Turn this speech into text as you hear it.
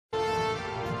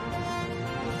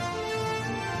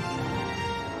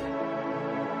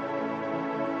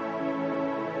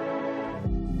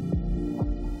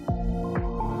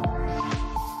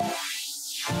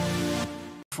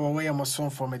way I'm a song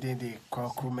for me, the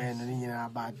Kwaku man,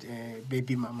 about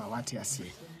baby mama, what you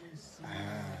say.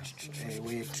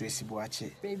 We Tracy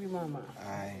Boache. Baby mama.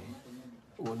 I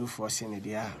will do for seeing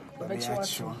the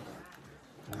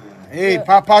Hey,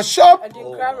 Papa Shop! I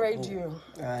didn't cry radio.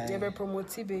 Never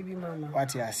promote baby mama.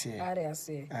 What you say? I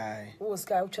say. Who was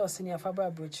Sky Chelsea near Fabra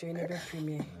Butcher in every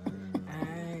premier?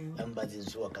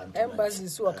 Embassies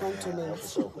who are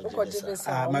cantonments.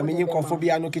 My minion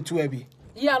cophobia no kituebi.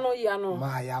 Yano.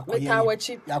 My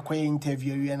Yakwe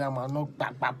interview and I'm not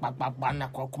back,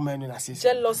 Kwaku and assist.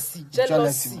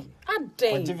 Jealousy. And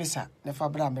then, never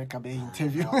America be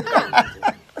interview.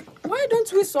 Why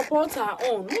don't we support our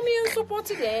own? We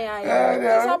supported the AI.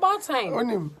 It's about time. On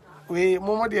him. We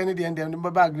more the end of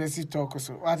the aggressive talk.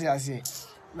 So what I say?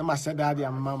 No master daddy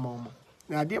and mamma.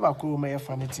 Now, dear Baku may have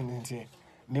funny thing here.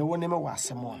 Me one never was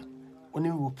some more.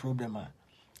 Only problem.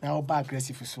 Now, bad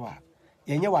aggressive so.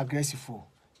 You aggressive for.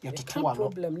 You're to two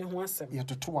problem. You're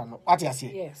to two. What I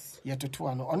say? Yes. You're to two.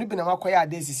 Only been a quiet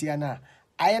days here now.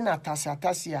 I am not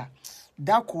Tassia.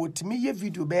 That quote me a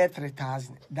video bear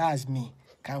 3,000. That's me.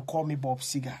 Can call me Bob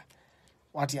Seger.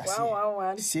 What you say?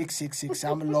 Wow. 666. I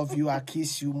love you. I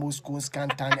kiss you. Moscow,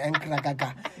 Scantan, and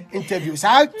Kragaga. Interviews.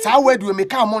 How where do we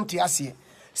make our Montiasi?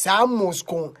 Sam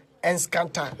Moscow and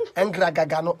Scantan and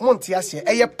Kragaga. No Montiasi.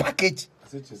 A package.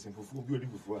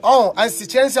 Oh, and the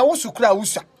chance I was to cry.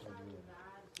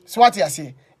 So what you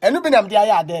say? And you been am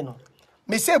there then.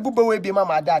 Me say Bubba will be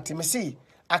mama that. Me say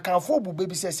I can afford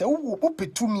baby says, who pay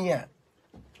to me?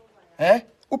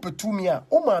 Upe to me.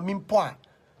 O ma mimpoa.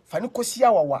 Fani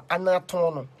kosia wawa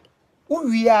anatono.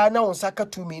 Uwia na onsaka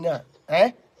 2 minutes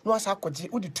no asa akwaje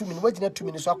udi 2 minutes wagina 2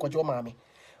 minutes so akwaje o maame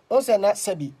onse na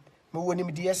sabi me woni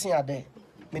me die sen ade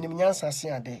me nim nyansa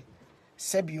sen ade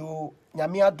sabi o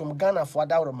nyame adom Ghana for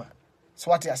adawroma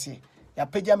so what you say ya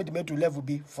pagya me de me to level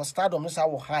B for stardom no sa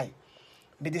wo high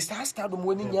be the stardom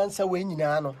woni nyansa we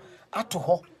nyina no ato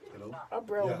ho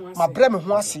ma bra me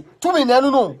ho ase 2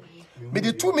 minutes no be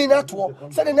the 2 minutes wo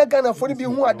say the Ghana for be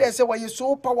hu ade say why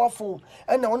so powerful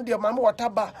and on the mama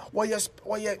wataba why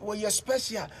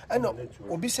special and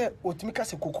obi say otimika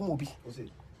se kokum obi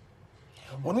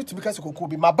onu timika se kokum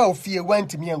obi maba ofie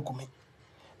wantimi ankumi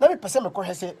na me pese me ko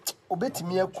he say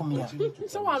obetimi akumi a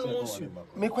so wanu musu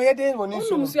me ko ye de woni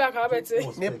so musu aka bete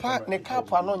ne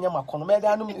cap ano nya makono me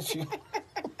da anu musu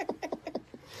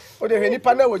o de ni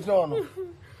pa na wo jina ono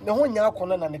ne ho nya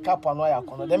akono na ne cap ano ya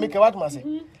akono de me ke what must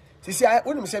say see, I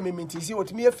wouldn't say me minty. See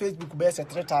what me a Facebook base at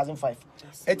 3,005.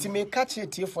 Eti me catch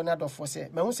it here for another for say.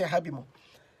 Me who say happy mo.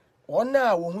 One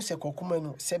now who say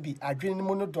kokumenu sebi adwene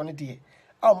mo no done de.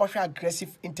 Ah, mo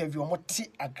aggressive interview mo ti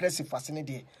aggressive fascine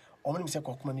de. O mo say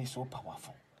kokumenu is so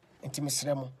powerful. Enti me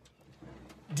sre mo.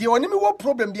 De oni me wo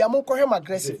problem bia mo kohwe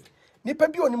aggressive. Nipa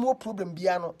bi oni me wo problem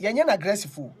bia no. Ye nya na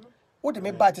aggressive o. Wo de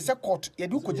me ba te say court ye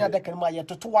du ko gina daka ma ye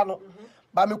totowa no.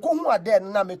 Ba me ko hu ade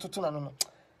na me toto na no.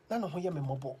 Na no ho ye me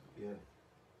mobo.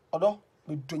 Odo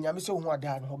me donya me se hu ade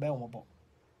an ho be mobo.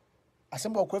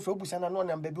 Asemba okwafe obusa na no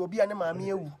na mba bi obi ane maame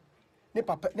ewu. Ne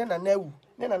papa ne na na ewu.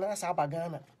 Ne na na sa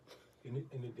abagana.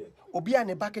 Obi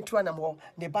ane baketu ana mo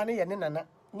ne ba ne ye ne nana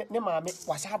ne maame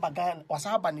wasa abagana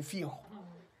wasa aba ne fie ho.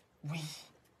 We.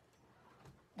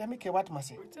 Dem make what must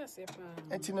say.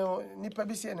 Etino nipa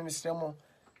bi se ne mesrem mo.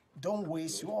 Don't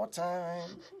waste your time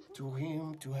to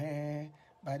him to her.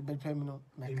 But no,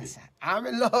 I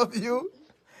love you.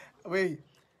 Wait,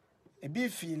 a be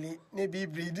feeling, maybe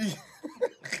breedy.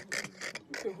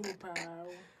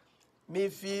 Me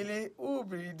feeling, oh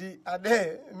breedy, are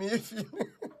there, me feeling.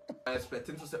 I expect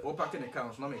him to say, oh, packing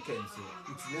accounts, no, make sense.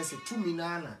 It's 2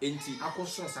 minutes. Ain't I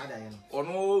cost so sad? Or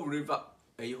no river,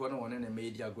 a one and a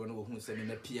media grown who said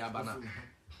in a pia banner.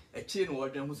 A chain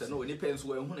warden who said, no, it depends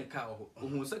where who a cow,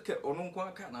 who said, or no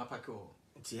one can pack.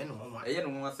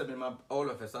 All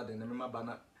of a sudden, my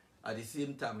banner at the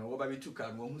same time, nobody took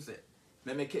out one who said,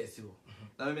 "Me make case you."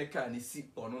 Now me can see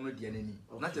or no the enemy.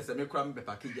 Not just a me cram be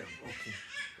package. Okay.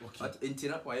 But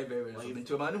until up why very well.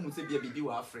 Into Manu who say be a baby of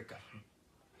Africa.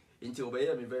 Until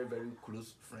obey me very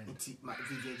close friend. My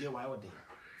VJ why would they?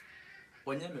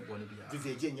 One year me born be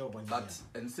VJ your bond. But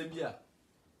and Sabia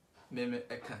me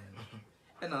a kind.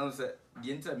 And I said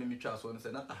the entire me trust one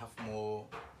said I have more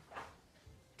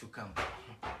to come.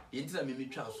 Inter me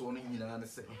trust one in an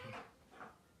answer.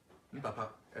 Papa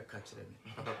a catch them.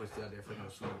 Papa was there for no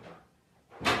soon.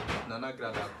 Nana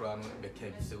grada crown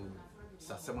became so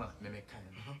Sassama me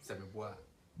kind. Sabebois.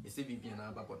 Is it be an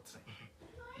ababot train?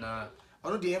 Now,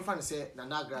 all the infant say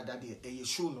Nana grada a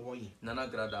shoe no way. Nana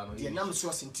grada no, the name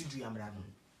source in Tidriam Ram.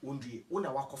 Won't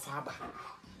una walk of harbor.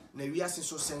 Na wiase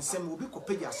so sensem obi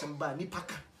kopagya asem ba ni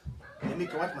paka they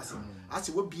make what must as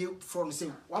it would be from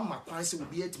say one my price will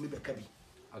be at me baby.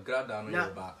 A grada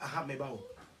no ba. I have me bow.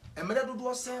 And mother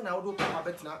do say now do papa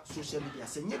bet na social media.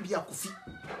 Say ye be a coffee.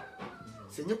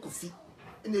 Say ye coffee.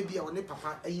 And they be a one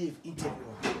papa a year interview.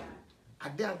 I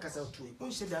dare castle to it.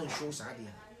 One said and shows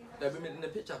idea. There be in the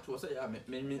picture to say,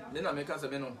 then I make us a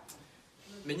meno.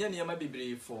 Many near my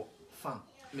be for fun.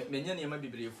 Many near my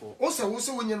be for.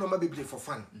 Also, when you know my baby for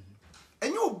fun.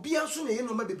 And you'll be as soon as you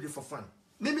know my baby for fun.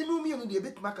 Maybe no me on the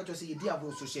bit market to say, dear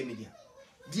about social media.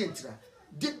 Dear,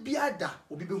 did be a da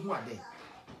or be who are there.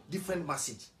 Different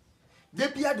message. They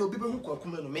be a do people who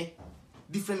come on me.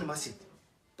 Different message.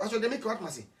 That's what they make what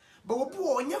message. But we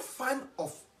put on your fan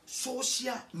of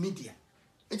social media.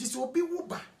 It is what be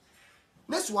wooba.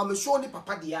 Next one, show ni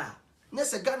papa dia.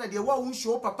 Next a Ghana, the one who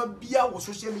show papa bia or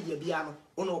social media biano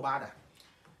or no bada.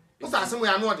 What's that?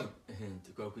 Somewhere I'm nodding.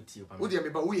 Would you be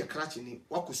but we are crashing it?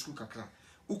 What could school crack?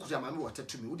 Who could have water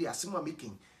to me? Would you are someone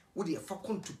making? Would you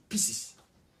fucking to pieces?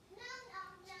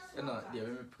 And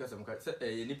because I'm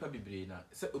a nipa bibrina.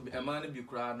 So a man be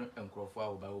crowned and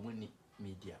crowflower by women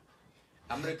media.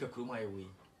 America crew my way.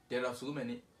 There are so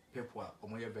many people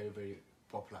very, very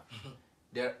popular.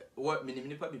 There what many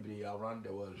nipa bibri around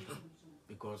the world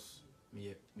because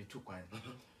me too kind.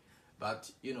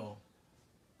 But you know,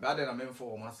 rather than I'm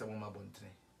for one seven mabontre.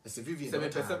 It's a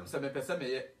Vivian. Some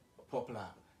person popular.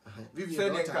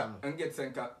 Vivian and get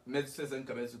senka medicines and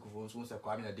cabesic phones once a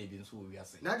quamina debins who we are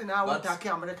saying. Not now, what I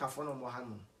can America for no more.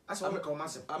 That's what I call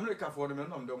myself. America for the men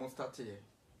on the almost start here.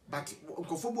 But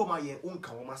Uncle Fobo my own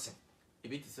cow myself. A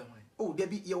bit is somewhere. Oh, there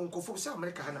be your Uncle Fobo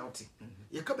America out.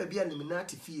 You come be an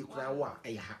Illuminati fee, Krawa,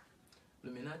 a ha.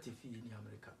 Illuminati fee in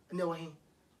America. No,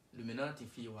 Illuminati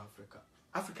fee of Africa.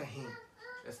 Africa, here.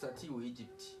 A statue of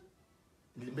Egypt.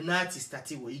 Illuminati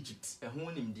statue of Egypt. A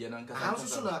honim dear Uncle. How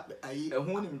soon a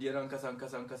honim dear Uncle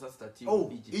Sankasa statue.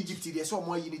 Oh, Egypt, there's so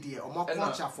more unity or more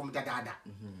culture from the dada.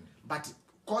 But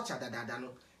culture the dada no.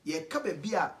 Ye come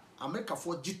be a America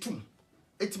for Jitum.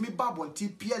 Et me babon ti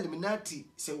Pierre Illuminati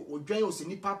say Odrayo se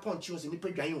nipa ponchi se nipa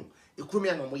dwan e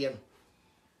kromia no moye no.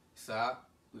 Sa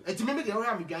et me de o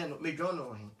me dwan no me dwan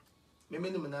no he. Me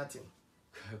Illuminati.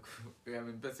 We have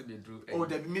been person be drew. Oh,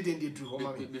 the me dey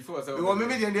drew before so. We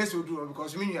me dey so drew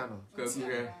because me nua no.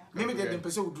 Me dey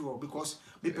person drew because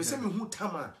me person me hu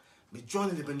tama me join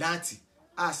Illuminati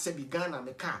a se bi Ghana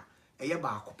me ka eye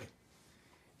ba akope.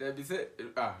 There be say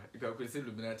you can say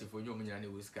Illuminati for you many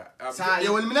whisker. Sir,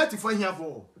 you Illuminati for here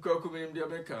for. Kwaku me dey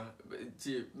America.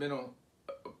 Ti me no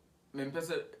me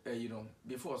person you know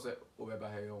before say obeba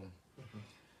here on.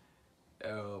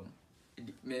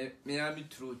 Me am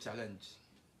true challenge.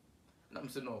 Nam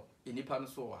say no, inipa no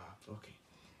so okay.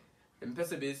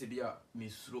 Person be say bia me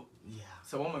suro. Yeah.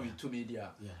 So one me to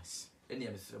media. Yes. Any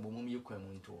am say mo me kwan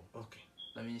mo nto. Okay.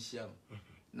 Na me nhia no.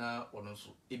 Na ono so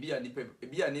ebia nipa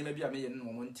ebia ne ma bia me ye no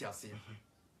mo nti ase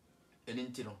eni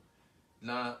nti no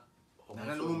na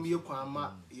na no mo kwan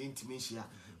ma ye ntimi nhia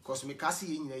cause me kase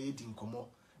ye nyina ye di nkomo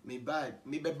me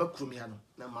beba krom ya no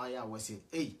na ma ya wo se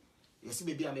eh yesi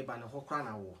be bia me ba ne ho kra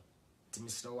na wo timi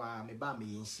sro wa me ba me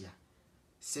ye nhia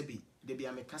sebi de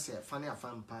bia me kase fa ne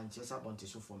afa mpa nche sa bonte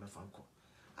so fo me fa nko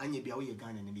anye bia wo ye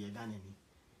Ghana ne ye Ghana ni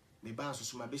me ba so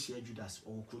so ma be hia Judas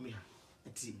o krom ha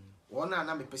ati wona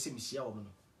na me pese me hia wo no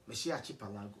me share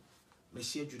Chipalago, me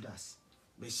share Judas,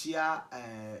 me share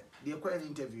the acquired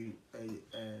interview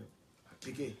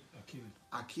Pike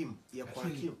Akim, Akim,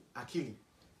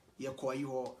 ye kwa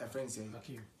you a friend say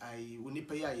I uni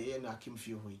pay ye na Akim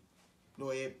feel we no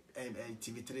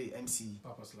TV3 MC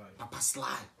Papa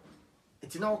Sly.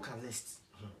 It's now can list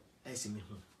I see me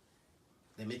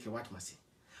they make a what must say.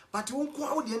 But won't go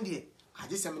out the end I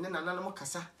just am in an animal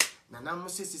casa. Nana mo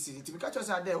sisi ti because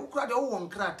say there ukura de wo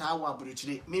nkrata wa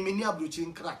abrochire me ni abrochire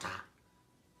nkrata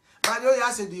ba de o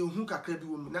ya say de hu kakra bi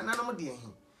wo mi nana mo de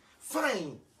hin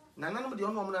fine nana mo de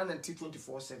ono mo na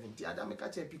 24/7 ti ada me ka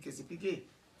che PK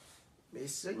me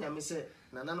se nya me se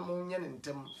nana mo nya ne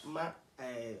ntem ma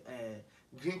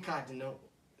green card no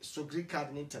so green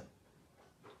card ne ntem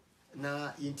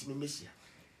na yintimi mesia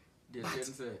de say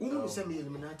say me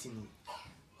Illuminati ni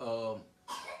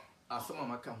asoma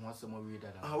maka ho asoma wi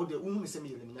dada ah wo de wo hu se me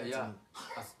Illuminati ya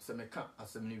se me ka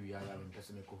asem ni wi aya me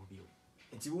pese me ko ho bio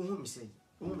enti wo hu me se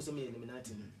me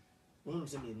Illuminati wo hu me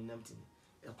se me Illuminati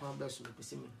e kwa ba so me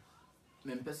pese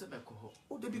me pese me ko ho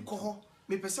wo de bi ko ho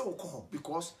me pese wo ko ho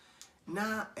because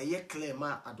na eye clear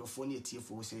ma adofo ni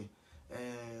etiefo se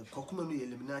kokuma no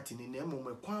Illuminati ni na mo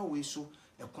me kwa we so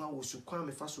e kwa wo so kwa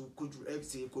me fa so ko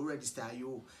say ko register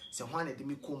yo se ho na de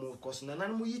me ko mo because na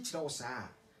nan mo yi kira wo saa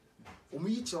omu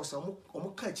yi kire osa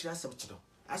omu ka kire asem kire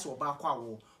aso oba akwa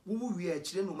wo wi a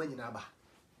kire no manyina ba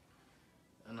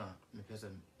ana me pesa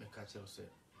me catch you say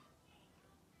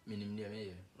minim dia me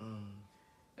ye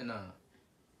ana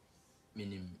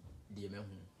minim dia me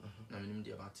hu na minim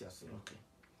dia ba ti ase okay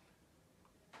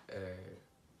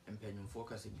empenyum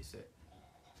focus bi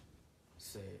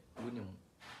se wonim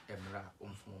emra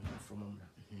umfum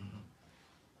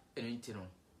anything no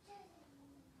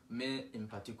me in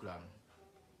particular no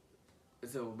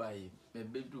ese wo bai me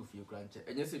bedru fie kura nche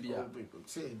enye se bia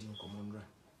say di nkomondra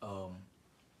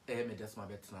me just my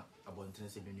betna abonten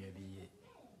se bi nua bi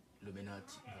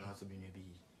luminati and also bi nua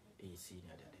bi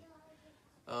senior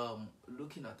there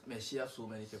looking at me share so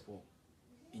many people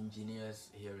engineers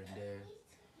here and there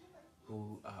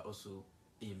who are also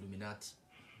Illuminati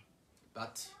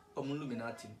but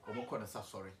Illuminati omoko na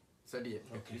sorry said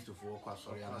the Christopher kwa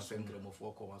sorry and Sengremo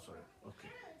for kwa sorry okay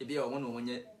e bia won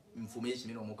wonye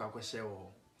information no omoko akwa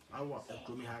wo awa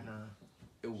ekromi ha na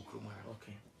ewukrom ha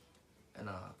okay and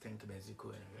I think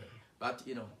Mexico but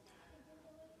you know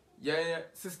yeah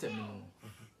system no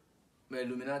me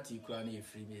Illuminati kwa na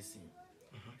Freemason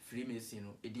Freemason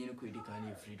no edin ko edikan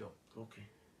na freedom okay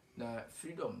na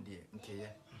freedom there nkeye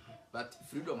but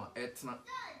freedom etna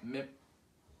me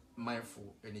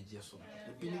mindful energy so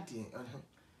ability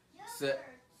se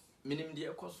minim de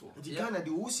ekoso di Ghana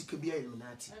de wo sika bia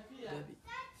Illuminati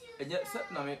enye se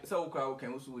na me se wo kra wo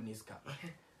kan wo so ni sika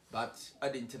but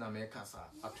adenti na me kasa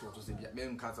ato to se bia me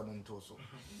nkasa mo nto so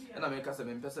na me kasa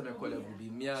me mpese me kola gubi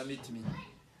mia metimi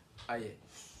aye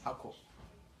akọ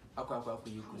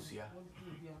yikusua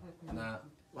na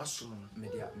wasum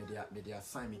media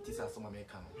sign me tisa so me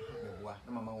kan meboa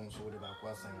na mama won so de ba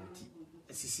ko sign oti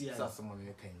sisi sa so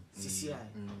me kan sisi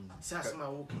sa asema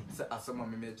wo sa asema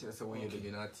me kire se wo ye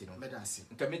Illuminati no medasi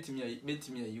nka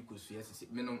metimi yikusua sisi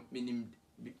me no menim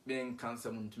ben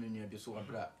cancer mun tumi nua bi so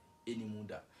abra enimu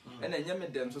da na nya me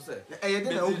dem so se eye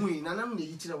de na ohui na nam na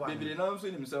yi kire wa bebere na so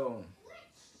nim se won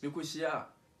me ko hia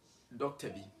doctor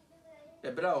bi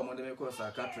ebra o mo de me ko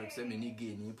psychiatrist se me ni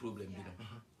gay ni problem bi no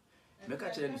me ka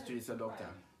chere ni street se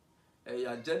doctor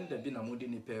agenda bi na mo de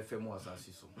ni pfm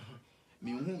asasi so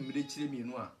me hu mire kire mi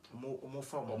nu a mo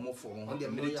fa mo on de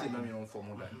mire kire me on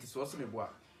form da nti so me boa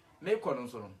me ko no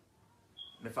so no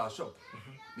me fa shop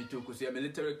me to ko se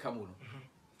military camo no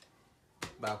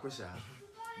ba ko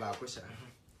sha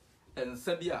en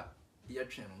sabia ye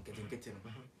twen no nkete no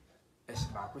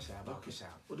ba ko sha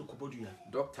o de ko bodu ya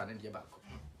doctor ne de ba ko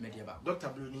me de ba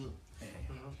doctor bloni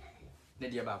ne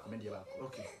de ba ko me de ba ko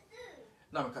okay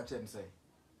na me ka chere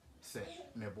say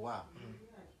me boa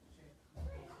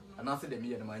anase de me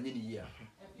ye na ma nye ni ya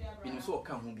binu so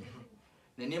ka ho bi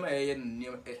na nema ye ne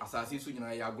asase so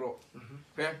nyina ya agro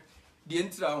hwe de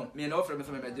ntira ho me na offer me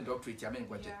so me be doctorate ya me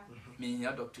nkwaje me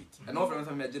hia doctorate and offer me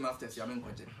so me be masters ya me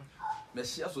nkwaje me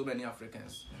share so many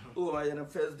Africans oh I am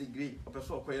first degree o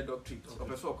person okoye doctorate o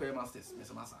person okoye masters me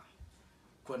so masa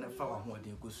ko na fa wa ho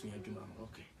de ko sua adwuma no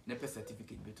okay na pe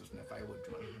certificate betos na fa ye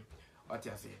adwuma what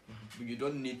you say you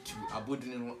don't need to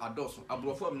abodini no adoso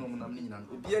abrofo am no nam ni nyina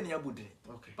obi ani abodini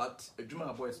okay but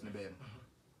adwuma boys ne be no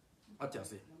what you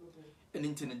say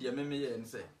anything de me ye en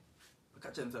say ka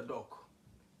chenza doc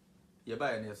ye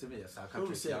ba ye ne se me ye sa ka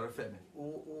tresi ya refer me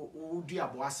o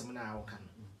duabo asem na awo kan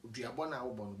duabo na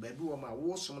awo bon ba bi wo ma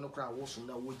wo som no kra wo som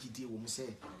na wo gidie wo mu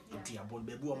se duabo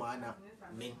ba bi wo ma na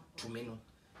men to me no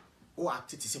o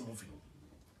activity se movie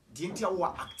di ntia wo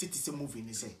activity se movie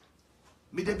ni say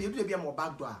me da bi am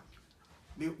back door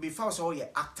me fa so you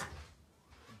actor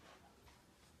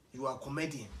you are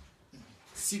comedian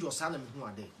serious ana me hu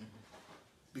ade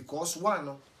because one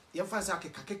no ye fa say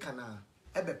akeka na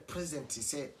e be present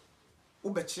say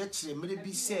wo be kire me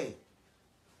bi say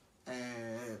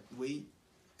we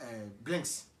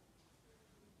blinks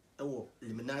e wo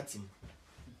Illuminati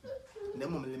na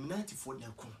mo Illuminati for na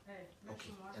ku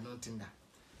okay I don't think that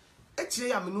actually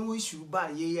ya me no issue ba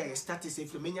ye start say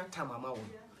from menya time ama wo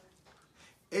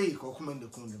ko kuma de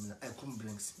kun dem na kum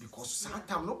blinks because some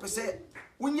time no pese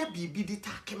wonya bibi di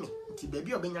take me nti ba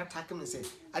bi obenya take me say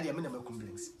ade me na makum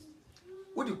blinks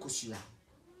wo de kosua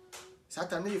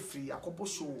satan na free akobo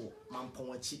show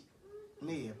mampon achi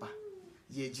na ye ba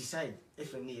ye decide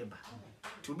if na ye ba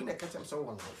to be na catch am so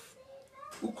one life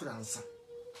ukura ansa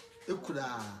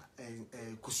ekura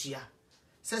kosua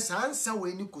se sansa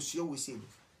we ni kosua we say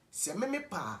se me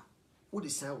pa wo de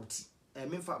san wuti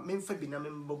memfa bi na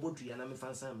membodu ya na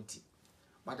memfa san meti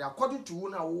but according to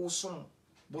na wo som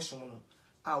bosom no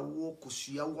a wo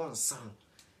kosua won san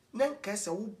na nka se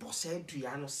wo boss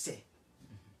adua no se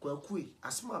Kwaku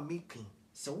asma making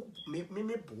se wo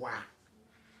me boa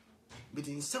but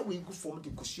in se we go form the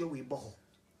kosua we bo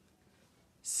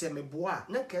se me boa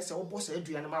na nka se wo boss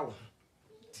adua no ma wo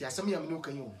ti asem ya me no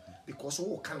kan yo because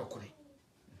wo ka no kore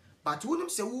but wonim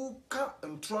se wo ka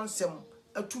ntronsem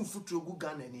atu mfutu gu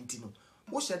Ghana ni ntino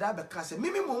wo hyeda be ka se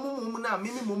mimi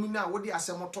mom na wo de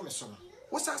asem to me so no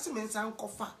wo sa se me nsan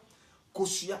kofa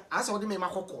kosua asa wo de me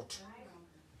makokot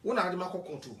wo na de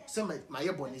makokot se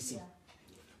maye bonisi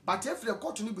but if the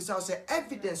court ni bisa say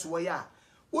evidence wo ya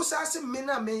wo sa se me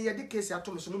na me ye de case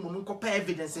ato me so mom nkopa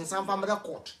evidence nsan fa me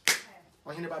court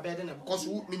ohene ba be de na because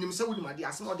minim se wo di made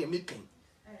asem wo de making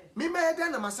me me de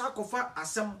na masa kofa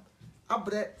asem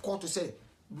abre court say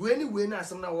we na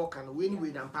asem na wo kan we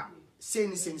na mpa say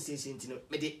ni ntino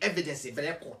me the evidence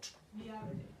very court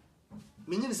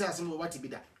me nyin say asem wo wati bi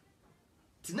da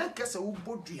tina kasa wo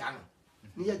bodua no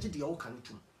ni ya gide wo kan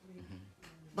tum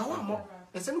ba wa mo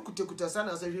ese no kutakuta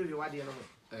sana say hwere wade no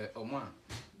mo omo a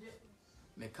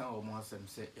me ka omo asem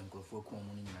say enkrofo ko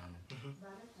omo ni nyina no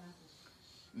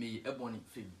me ebony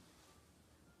film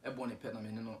ebony pet na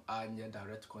me no anya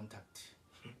direct contact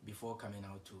before coming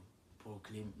out to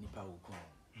proclaim nipa wuko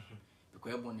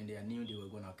because ebony they knew they were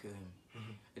going to kill him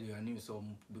they knew so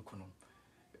bikuno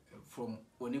from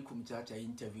when kumchacha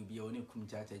interview be when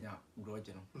kumchacha nya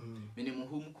groje no minimum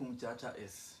whom kumchacha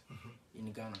is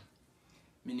in Ghana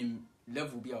minimum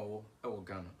level be awo e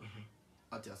Ghana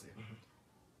atiase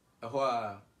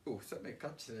oh so me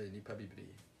capture nipa bibre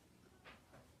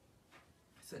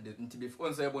said it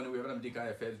before say ebony we have the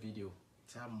guy first video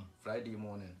Friday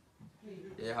morning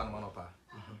yeah han manopa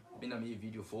bina me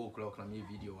video 4 o'clock na me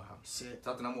video ha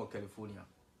tatu na mo California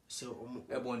so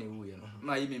ebony wu ye no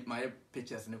na yi my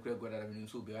pictures ne kura goda me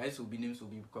so be I so be nim so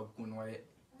be Kwaku no ye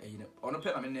ono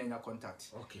pe na me na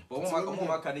contact okay but mo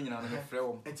ma ka ni nyina no me frɛ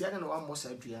wo enti aga na wa mo sa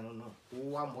dua no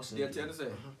wo wa mo sa dia tie no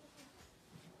say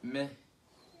me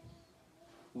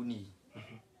uni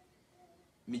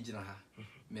me gina ha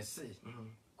me say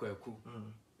Kwaku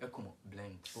ekomo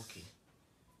blank okay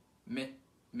me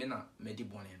na me di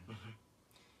bone no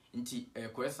nti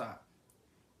kwesa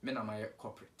me na my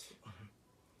corporate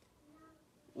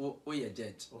o ye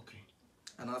judge okay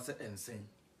and I said insane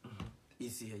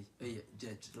easy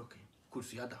judge okay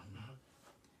kusu ya da ho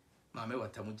ma me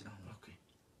wata mu gina ho okay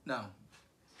now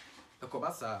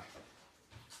ekobasa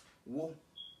wo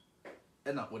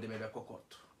e na wo de me be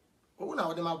kokot wo na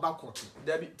wo de ma ba court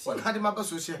dabi wo na de ma ba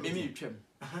social me twem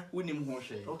wonim ho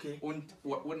hwe okay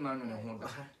wo na no ho da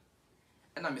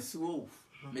and I'm so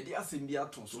me di asem bi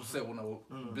ato so se wo na wo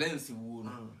blends wo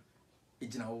no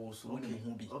ejina wo so wo ne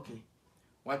ho bi okay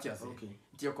what you say okay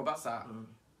ti ekobasa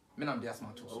me na dia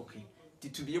smart so okay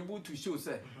to be able to show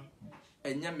say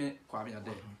enya me kwa me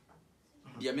ade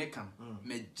dia me kan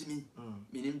me jimi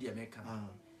me nim dia me kan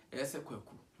ese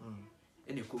Kwaku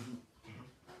ene ko hu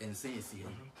ensen esi he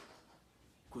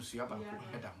kusua ba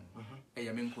ko eda ho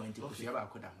eya me nko enti kusua ba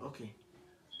ko da ho okay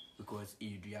because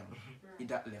you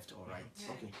either left or right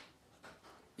okay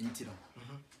into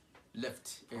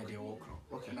left the walk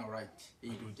okay now right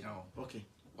you do now okay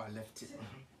while left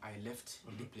I left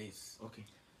the place okay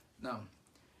now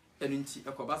enunti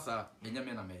ekobasa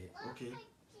enyame na me okay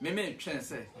me twen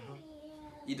say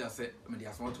either say me dey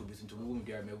asmo to be to wo mu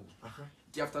dia mewu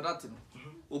after that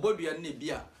obodua na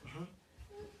bia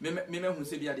me hu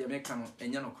se bia de me ka no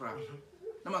enya no kra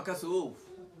na maka so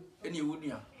eni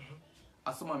wunua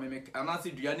asoma me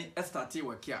anase duani estati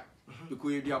wakia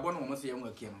because duabo no mo se yem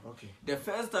wakia no okay the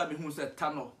first time hu se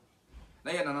tano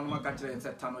na ye nana no maka kire se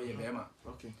tano ye bema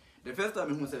okay the first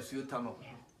time hu se suo tano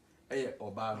eye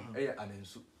oba no eye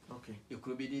anensu okay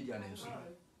ekuro bi di anensu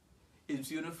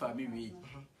ensuo no fa mi wi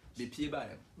be pie ba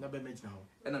na be magina ho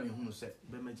e na me hu se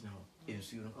be magina ho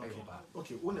ensuo no eye oba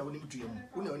okay wo na wonim dua mu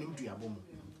wo na wonim dua bo mu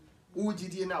wo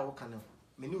gidie na wo kana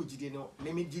me ne ogidie no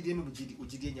me gidie no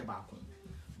ogidie nya ba ko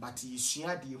but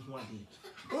yesua de hu ade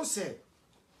won say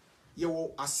ye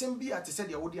wo asem bi ate se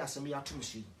de wo di asem ya to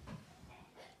mhyi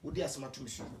wo di asem ato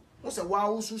mhyi won say wa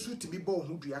wo susu ti bi bo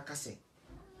hu dua ka se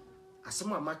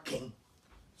asem ama ken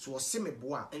so wo se me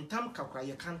bo a entam kakra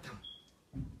ye kantam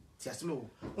ti asem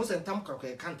won say entam kakra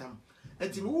ye kantam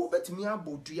enti wo betimi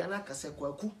abodua na ka se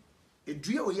Kwaku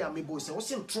edua oyi a mebo se wo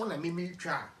se ntro na me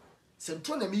twa se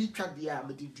ntro na me twa de a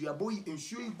me de dua boy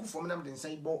ensuo igu fom na me de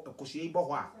nsan bo ekosua ibo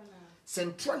ho a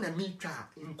sentro na mi twa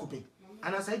nkope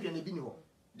ana sai dua na bi ni ho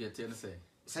de tell say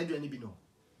sai dua na bi no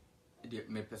de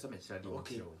me pesa me chira de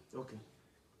okay okay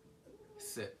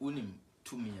se unim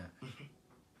tumia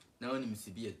na unim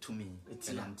sibie tumi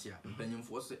elantia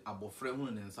mpanyimfo se abofre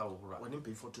hu ne nsa wo hora woni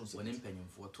mpanyimfo to nsa woni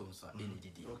mpanyimfo to nsa eni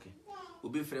didi okay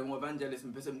obi frɛ mo evangelist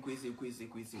mpesa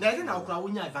mkwese na ide na okra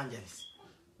wonya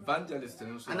evangelist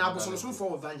no so ana abososo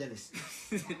for evangelist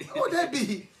oh there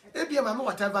be ebia mama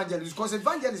what evangelist because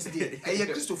evangelist dey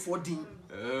Christopher din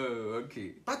oh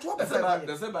okay but what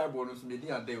the Bible no so me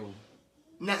din ade o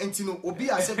na ntino obi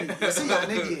asebi say ya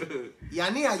na de ya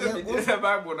na ya ye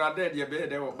Bible na dead ye be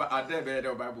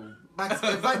there Bible but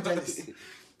evangelist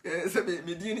say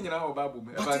me di ni nyina o Bible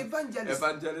me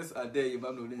evangelist are there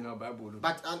even no nyina Bible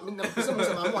but I mean some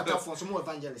am water for some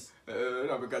evangelist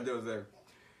na be ka just say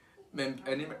men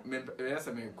yes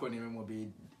me ko ni me mo be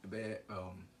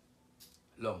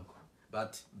long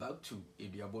but back to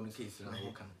Eduabon case na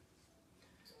wo kan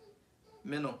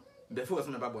me no before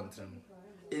me Bible ntran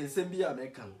ensem bi a me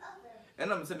kan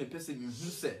ena me say me pese me hu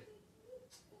se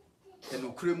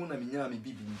enokremu na me nya me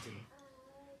bibi ntem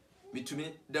me to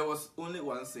me there was only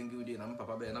one single day na me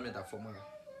papa be na me da form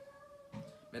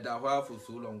me da hwa for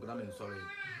so long na me sorry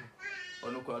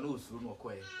ono kwa no usuru no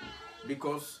kwa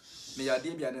because me ya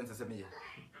de bia na nsese me ye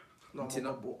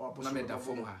na me da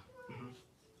form ha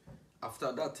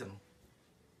after that no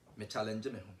me challenge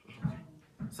me ho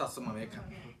sasa ma me kan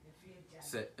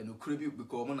se enokure bi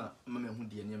because mo na me hu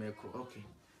de anya me kro okay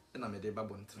na me de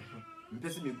babon tre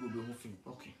mpese me go be hu fi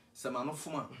okay se ma no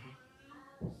fuma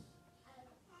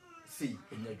si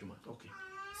enya djuma okay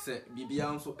se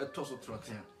bibia nso etoso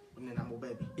trotia ne na mo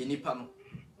baby enipa no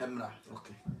emra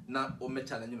okay na o me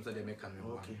challenge me se de me kan me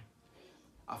okay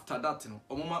after that no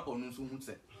omoma onu nso hu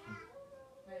se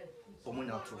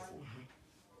omunya trofo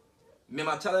me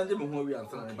ma challenge me ho wi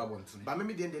ansa na me babon tre ba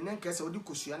me de ne nkese odi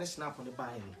kosua ne snap ne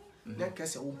bae ni ne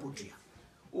nkese wo bodua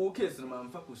o case no ma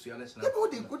mfa kosua ne snap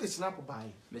wo de snap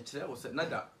bae me kire wo se na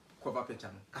da cover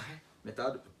picture no me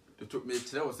ta to me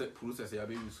kire wo se process ya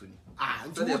be use ni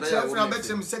nti wo kire fra be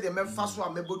sem se de me fa so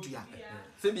a me bodua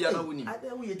se bia na woni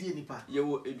ade wo ye di nipa ye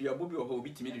wo eduabo bi ho obi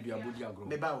timi de eduabo di agro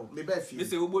me ba fie me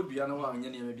se wo bodua na wa anya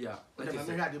ne me bia me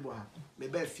hwa de bo ha me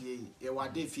ba fie ye wa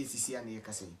de fie sisi a ne ye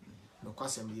kase no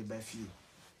kwasem ye ba fie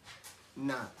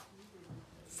na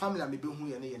family me be hu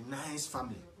ye ne ye nice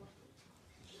family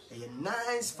a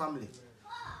nice family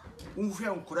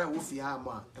unhwe nkura wo fie ha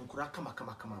ma nkura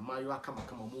kama ma yo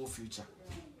kama mo future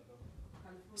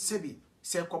sebi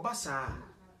se koba sa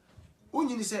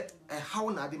unyini se how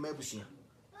na ade mabusia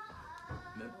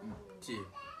ti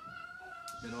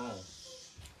me no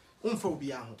unfa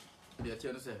obi aho bia ti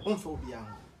no se unfa obi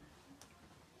aho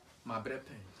ma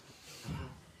brepen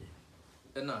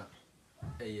ena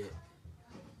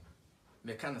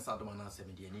me kan sa do na se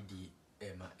me de ani di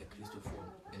ma e Christopher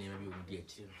ene ma bi o di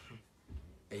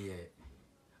akire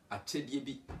achedie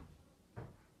bi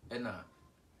ena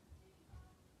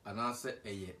anase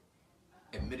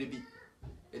emere bi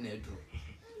ena edru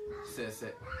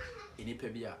se enipa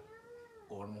bi a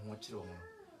ono ho kire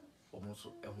omo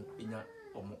so eho enya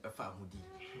omo efa ahodi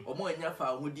omo enya fa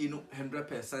ahodi no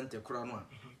 100% kura no a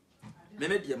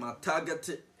me de ma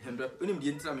target 100 onim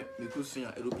de ntra me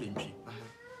kusua aeroplane twi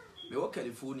me wo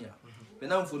California me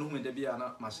na mfo no hu de bia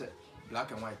na ma hye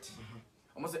black and white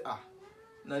omo say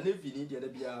na navy ni de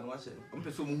bia no hye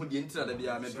ompeso mu hu de ntra de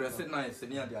bia me dress nice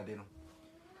ni ade no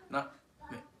na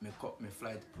me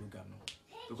flight program no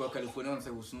because California on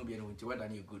say we snow bia no nti weather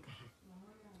na good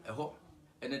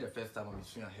and the first time I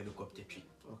saw a helicopter trip.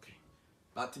 Okay.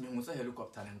 But me was a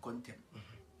helicopter and content.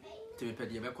 To be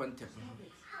paid your content.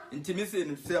 Intimacy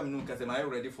and say I'm no because am I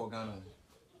ready for Ghana?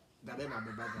 That be my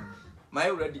Ghana. My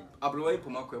ready abroad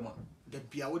Pumakwema. The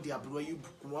Biao de Abroad you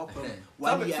Pumakwem.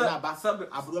 1 year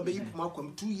abroad be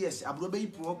Pumakwem 2 years, abroad be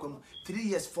Pumakwem 3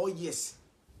 years, 4 years.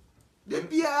 The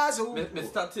Bia so me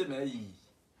started me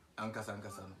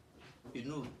Ankasa. You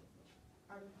know.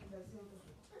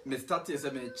 Me started as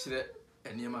a me chire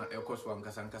enema ekos wa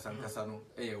nkasa no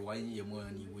 1 year mo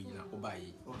ani wo nyina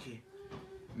obaye. Okay.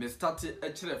 Me started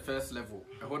actually first level.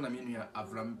 Na me nua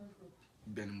Avram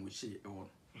Ben Mushi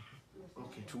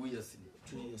okay. 2 years.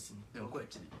 2 years.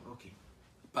 Actually. Okay.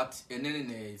 But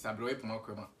enene is abroad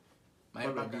Pumakwema. My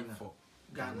ready for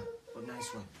Ghana. Oh,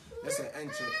 nice one. Let's say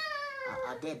enter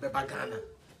ade beba Ghana.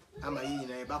 Ama yi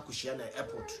na eba kushia na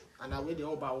airport. And I the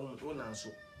oba won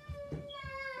answer.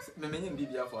 Me menyim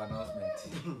bibia for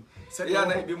announcement. Yeah,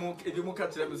 na ebi mu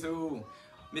catch them say oh,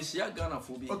 me share Ghana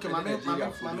for bi. Okay,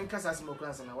 mama kasa se mo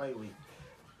kransa na why we.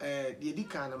 The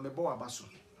edika na me bo abaso.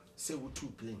 Say we two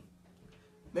plane.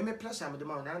 Me pressure me the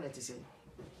man na net say.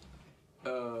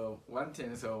 One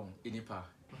thing so inipa.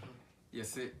 You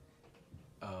say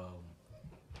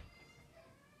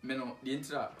me no the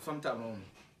intra sometime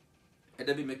e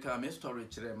be make a story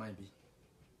chere might be.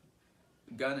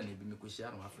 Ghana ni bi me kwhia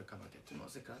no Africa market no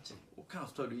se ka che o kan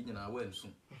story nyina wa nsu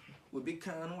obi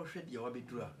kan no hwe de wa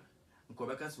bedura nko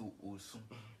beka se o su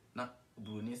na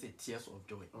Bruni say tears of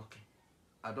joy. Okay,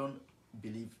 I don't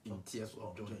believe in tears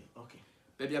of joy. Okay,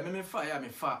 baby I me fa ya me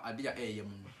fa ade a eye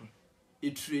mu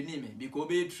e training me because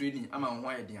be training ama ho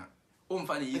aye dia o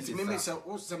mfa na yi me say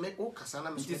o se me o kasa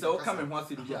na me say o ka me ho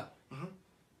ase bia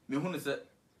me hu ne se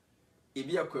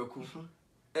ebi Kwaku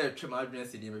twe ma adwene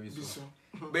se de ma bi so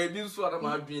baby so ada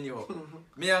ma adwene ni ho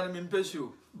me an me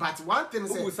mpehio but one thing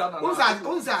say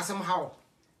unza asem how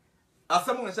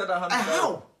asem won sha da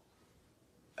how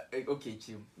okay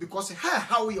chim because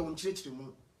how you on chire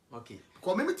mu okay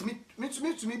because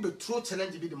me be throw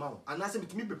challenge be the man and I say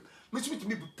me be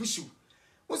push you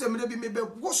unza me be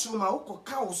go so ma wo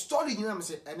ka o story ni na me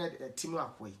say ene team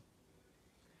akoi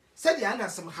said the ana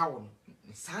asem how no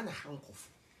sa na hankof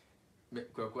me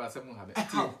Kwaku asem ha be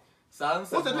how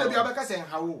sans what do be abeka say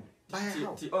how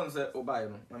ti on say obai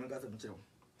no ma me ka say mchire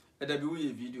e da bi wo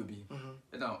ye video bi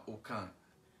e na o kan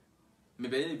me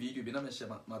be ye video bi na me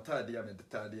shema matade ya me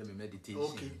detade ya me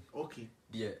meditation okay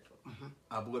de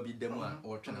abuwa bi demu a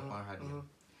o twene kwa ha de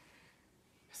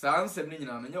sans sem ni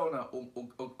nyina no nya ona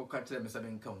o ka kire me say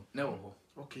ben kan na wo ho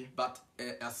okay but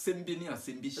asem bi ni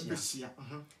asem bi hia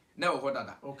na wo ho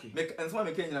dada okay me ensema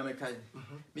me kan nyina me kai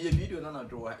me ye video na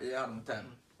draw ya no time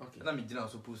okay na me gina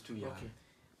supposed to ya okay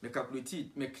me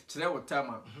calculate me kire wo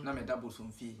time na me double so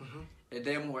mfi e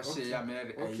dem wo hye ya me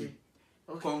okay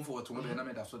comfort wo be na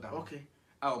me da so da okay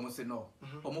a o mo se no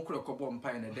o mo kure kobo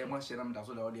mpai na dem hye na me da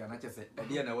so da o dia na chese e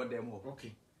dia na wo dem ho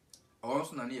okay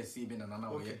also na na see bi na na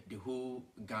wo the whole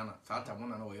Ghana sata mo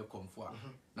na na wo ye comfort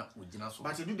na o gina so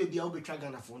but do the bia wo betwa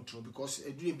Ghana for intro because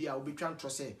do the bia wo betwa intro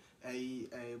say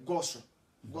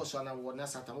goso na wo na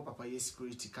sata mo papa ye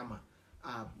security kama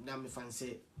na me fan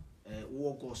say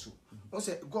wo goso o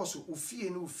say goso ofie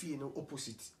no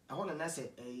opposite ahona na say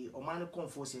o man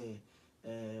comfort say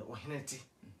o henete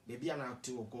de bia na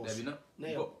te wo goso na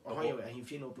o ye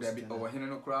ahimfie no opposite de o hene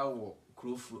no kra wo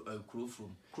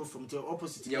Krofrom the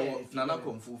opposite yeah nana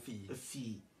komfu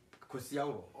fi kosia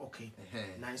wo okay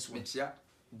nice one mechia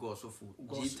go so fu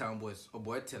G Town boys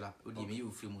oboy tela odi me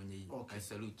you film onye I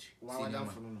salute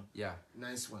yeah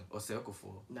nice one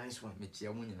osekofo nice one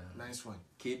mechia mu nyina nice one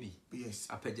KB yes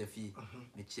apaja fi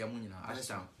mechia mu nyina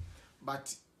asham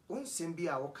but onsem bi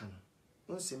a wo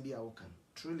kan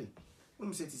truly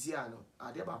say tisi ano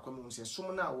ade ba kwa me say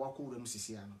som na wo akọ wuram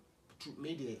sisi ano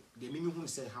me de me hu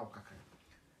say how kakra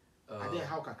ade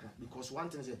how kakra because one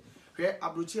thing say hwe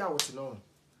abrochi a wo te no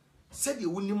said the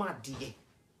wonim ade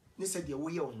ne said the wo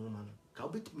ye wo no ma no ka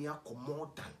obetumi akọ more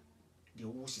than the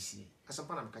wo sisi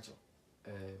asampa na meka che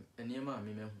enema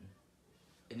me mehu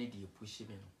ene de push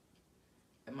me no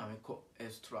e ma me ko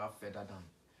extra further down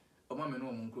o ma me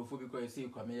no mo nkrofo bi ko say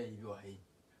kwa me ya yibi wa hai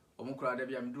o mo kura da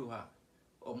bia me duru ha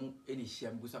omu eni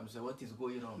hia mgusa me say what is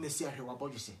going on ne say ahwe wa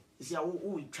bodu say isi a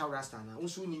wo twa rasta na wo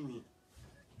so ni nwi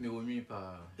me wo nwi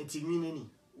pa enti nwi nani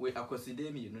we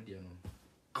akoside mi no de no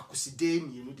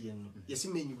yesi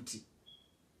menyi uti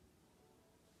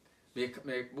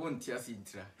me bonti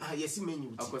asintra yesi menyi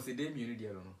uti akoside mi no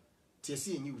de no ti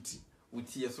yesi enyi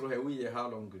uti yesro he we how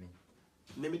long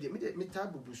ni me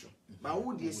tabu buso ba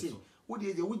wo de say wo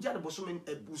de wo jade boso men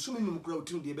buso men numkura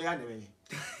uti de be ya na we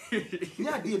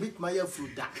nya de bit my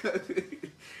fruit da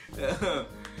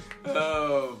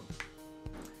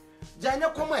janya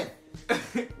komai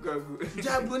Kwaku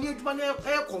jabro ni aduma na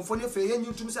e konfo ne fe yan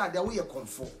yutum say ada wo ye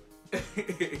konfo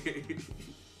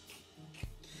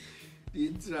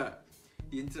intra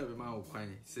be ma wo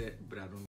kwan say brado